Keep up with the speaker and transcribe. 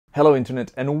Hello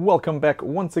Internet, and welcome back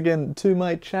once again to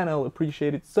my channel.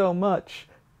 Appreciate it so much.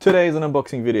 Today is an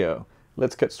unboxing video.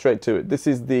 Let's get straight to it. This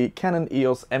is the Canon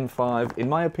EOS M5. In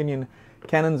my opinion,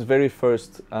 Canon's very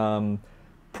first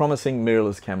promising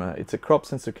mirrorless camera. It's a crop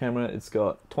sensor camera. It's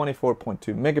got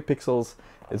 24.2 megapixels.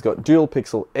 It's got dual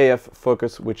pixel AF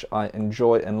focus, which I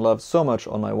enjoy and love so much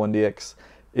on my 1DX.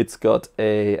 It's got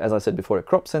a, as I said before, a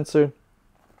crop sensor,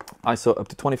 ISO up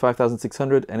to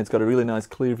 25,600, and it's got a really nice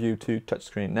clear view to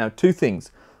touchscreen. Now, two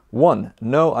things. One,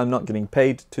 no, I'm not getting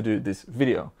paid to do this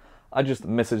video. I just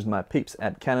messaged my peeps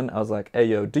at Canon. I was like, hey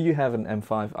yo, do you have an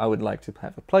M5? I would like to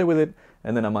have a play with it,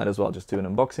 and then I might as well just do an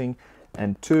unboxing.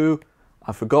 And two,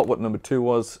 I forgot what number two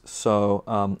was,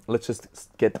 so let's just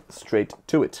get straight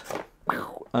to it.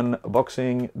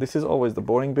 Unboxing. This is always the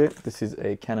boring bit. This is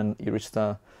a Canon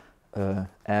Arista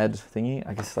ad thingy.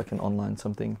 I guess it's like an online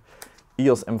something.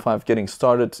 EOS M5 getting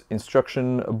started,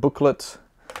 instruction booklet.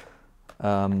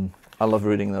 I love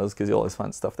reading those because you always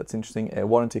find stuff that's interesting. A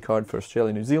warranty card for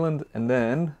Australia, New Zealand, and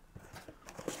then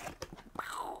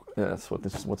yeah, that's what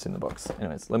this is. What's in the box?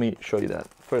 Anyways, let me show you that.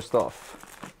 First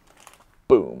off,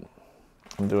 boom.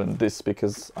 I'm doing this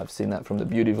because I've seen that from the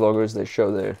beauty vloggers. They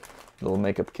show their little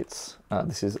makeup kits.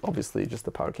 This is obviously just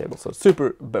the power cable, so it's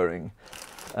super boring.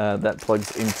 That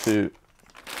plugs into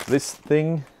this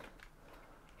thing,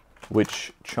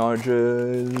 which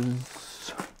charges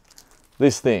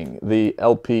this thing, the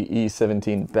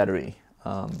LPE17 battery.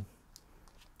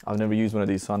 I've never used one of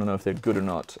these, so I don't know if they're good or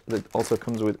not. It also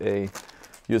comes with a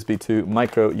USB to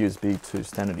micro USB to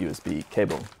standard USB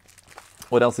cable.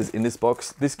 What else is in this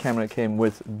box? This camera came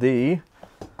with the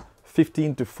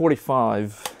 15 to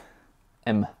 45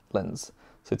 M lens.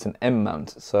 So it's an M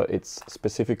mount, so it's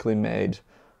specifically made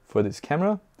for this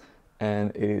camera.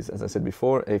 And it is, as I said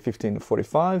before, a 15 to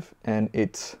 45, and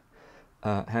it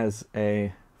has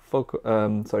a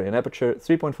an aperture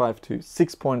 3.5 to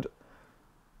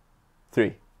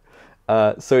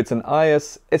 6.3. So it's an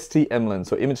IS STM lens,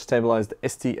 so image stabilized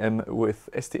STM, with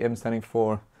STM standing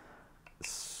for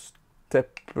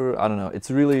stepper. I don't know. It's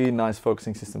a really nice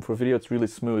focusing system for video. It's really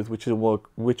smooth, which will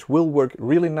work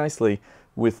really nicely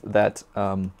with that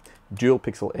dual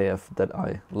pixel AF that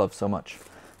I love so much.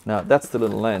 Now that's the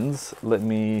little lens. Let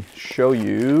me show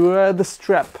you the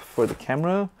strap for the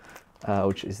camera,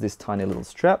 which is this tiny little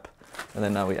strap. And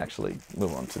then now we actually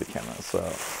move on to the camera. So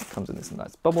it comes in this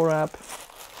nice bubble wrap.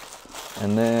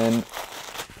 And then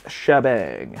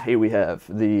shabang, here we have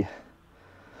the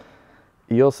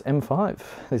EOS M5.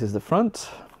 This is the front.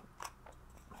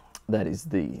 That is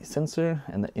the sensor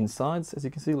and the insides, as you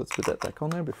can see. Let's put that back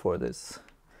on there before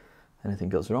anything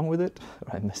goes wrong with it,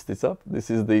 or I messed this up.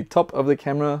 This is the top of the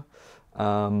camera,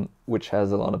 which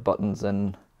has a lot of buttons,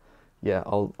 and yeah,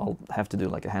 I'll have to do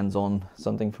like a hands-on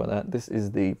something for that. This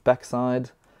is the back side.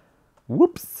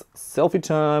 Whoops, selfie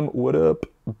time, what up?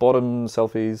 Bottom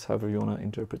selfies, however you want to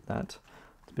interpret that.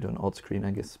 It's a bit of an odd screen,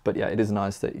 I guess. But yeah, it is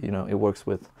nice that, you know, it works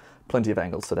with plenty of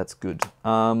angles, so that's good.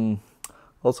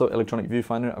 Also, electronic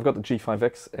viewfinder. I've got the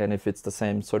G5X, and if it's the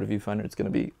same sort of viewfinder, it's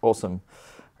going to be awesome.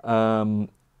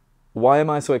 Why am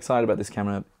I so excited about this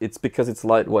camera? It's because it's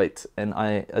lightweight, and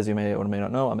I, as you may or may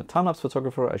not know, I'm a time-lapse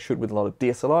photographer. I shoot with a lot of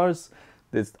DSLRs.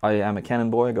 I am a Canon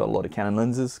boy. I got a lot of Canon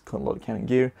lenses, got a lot of Canon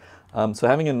gear. So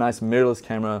having a nice mirrorless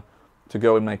camera to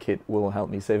go in my kit will help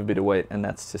me save a bit of weight, and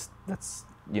that's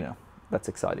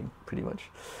exciting, pretty much.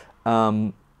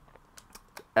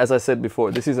 As I said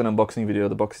before, this is an unboxing video.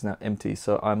 The box is now empty,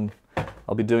 so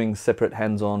I'll be doing separate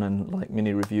hands-on and like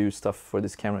mini review stuff for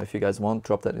this camera. If you guys want,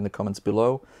 drop that in the comments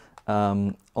below.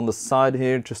 On the side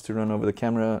here, just to run over the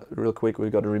camera real quick,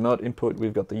 we've got a remote input,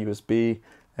 we've got the USB,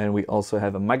 and we also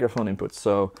have a microphone input.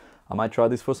 So I might try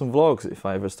this for some vlogs if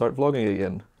I ever start vlogging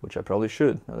again, which I probably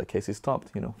should. Now the case is stopped,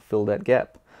 you know, fill that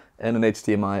gap. And an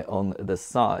HDMI on the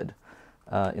side.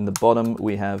 In the bottom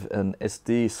we have an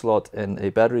SD slot and a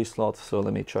battery slot. So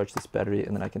let me charge this battery,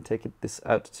 and then I can take this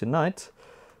out tonight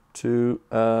to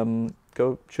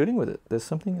go shooting with it. There's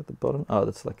something at the bottom. Oh,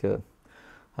 that's like a,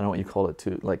 I don't know what you call it,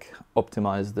 to like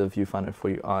optimize the viewfinder for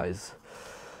your eyes.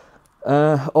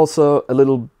 Also a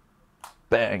little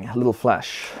bang, a little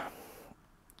flash.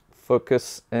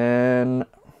 Focus, and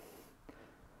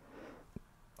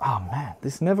oh man,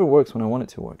 this never works when I want it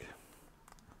to work.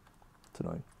 It's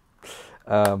annoying.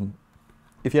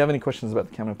 If you have any questions about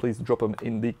the camera, please drop them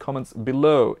in the comments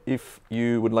below. If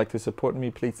you would like to support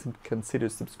me, please consider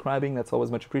subscribing. That's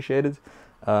always much appreciated.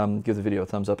 Give the video a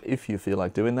thumbs up if you feel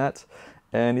like doing that.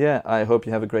 And yeah, I hope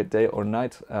you have a great day or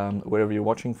night, wherever you're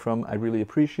watching from. I really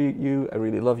appreciate you. I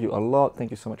really love you a lot.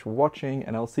 Thank you so much for watching,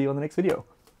 and I'll see you on the next video.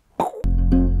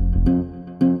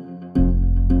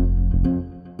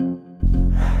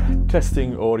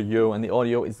 Testing audio, and the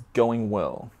audio is going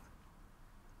well.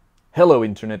 Hello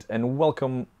internet and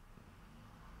welcome.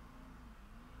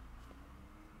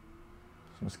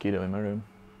 There's a mosquito in my room.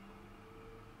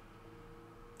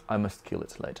 I must kill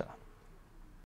it later.